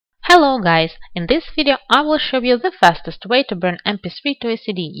Hello guys, in this video I will show you the fastest way to burn MP3 to a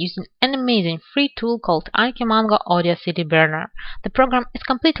CD using an amazing free tool called IQmango Audio CD Burner. The program is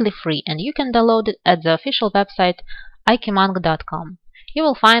completely free and you can download it at the official website IQmango.com. You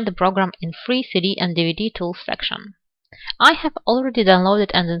will find the program in free CD and DVD tools section. I have already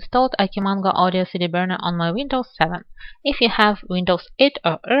downloaded and installed IQmango Audio CD Burner on my Windows 7. If you have Windows 8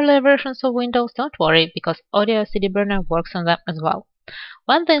 or earlier versions of Windows, don't worry because Audio CD Burner works on them as well.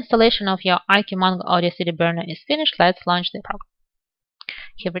 When the installation of your IQmango Audio CD Burner is finished, let's launch the program.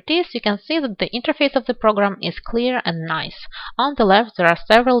 Here it is. You can see that the interface of the program is clear and nice. On the left there are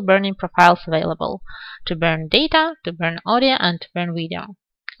several burning profiles available: to burn data, to burn audio, and to burn video.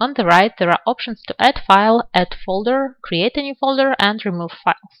 On the right there are options to add file, add folder, create a new folder, and remove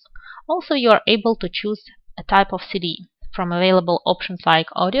files. Also, you are able to choose a type of CD from available options like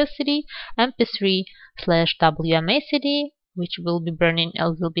Audio CD, MP3/WMA CD, which will be burning a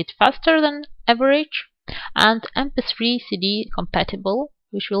little bit faster than average, and MP3 CD compatible,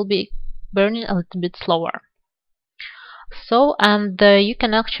 which will be burning a little bit slower. You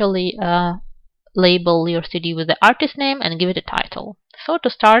can actually label your CD with the artist name and give it a title. So to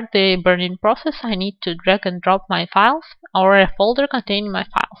start the burning process, I need to drag and drop my files or a folder containing my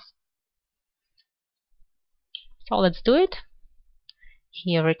files. So let's do it.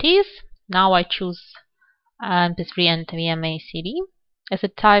 Here it is. Now I choose MP3 and WMA CD as a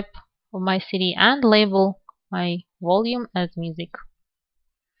type of my CD and label my volume as music.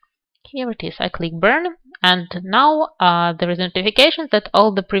 Here it is. I click burn, and now there is a notification that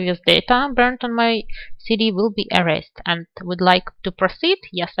all the previous data burnt on my CD will be erased. And would like to proceed?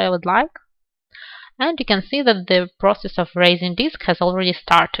 Yes, I would like. And you can see that the process of erasing disk has already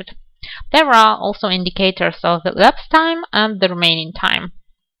started. There are also indicators of the elapsed time and the remaining time.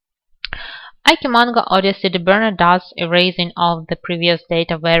 IQmango Audio CD Burner does erasing of the previous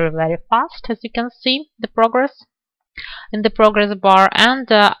data very fast, as you can see the progress in the progress bar, and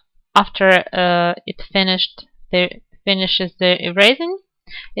after it finishes the erasing,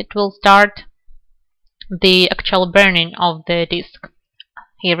 it will start the actual burning of the disk.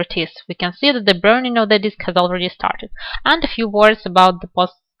 Here it is. We can see that the burning of the disk has already started. And a few words about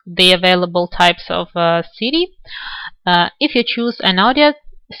the available types of CD. If you choose an audio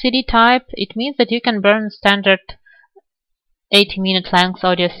CD type, it means that you can burn standard 80-minute length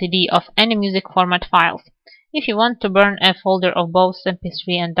audio CD of any music format files. If you want to burn a folder of both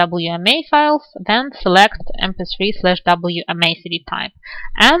MP3 and WMA files, then select MP3/WMA CD type.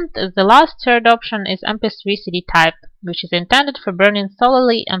 And the last third option is MP3 CD type, which is intended for burning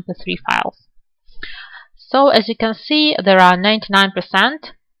solely MP3 files. So as you can see, there are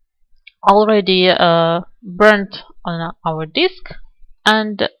 99% already burnt on our disk,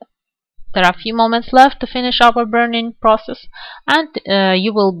 and there are a few moments left to finish our burning process, and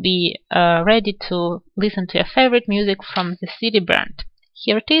you will be ready to listen to your favorite music from the CD burned.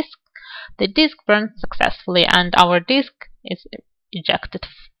 Here it is. The disk burned successfully and our disk is ejected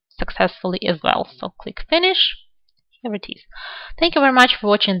successfully as well. So click finish. Here it is. Thank you very much for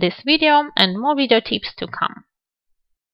watching this video, and more video tips to come.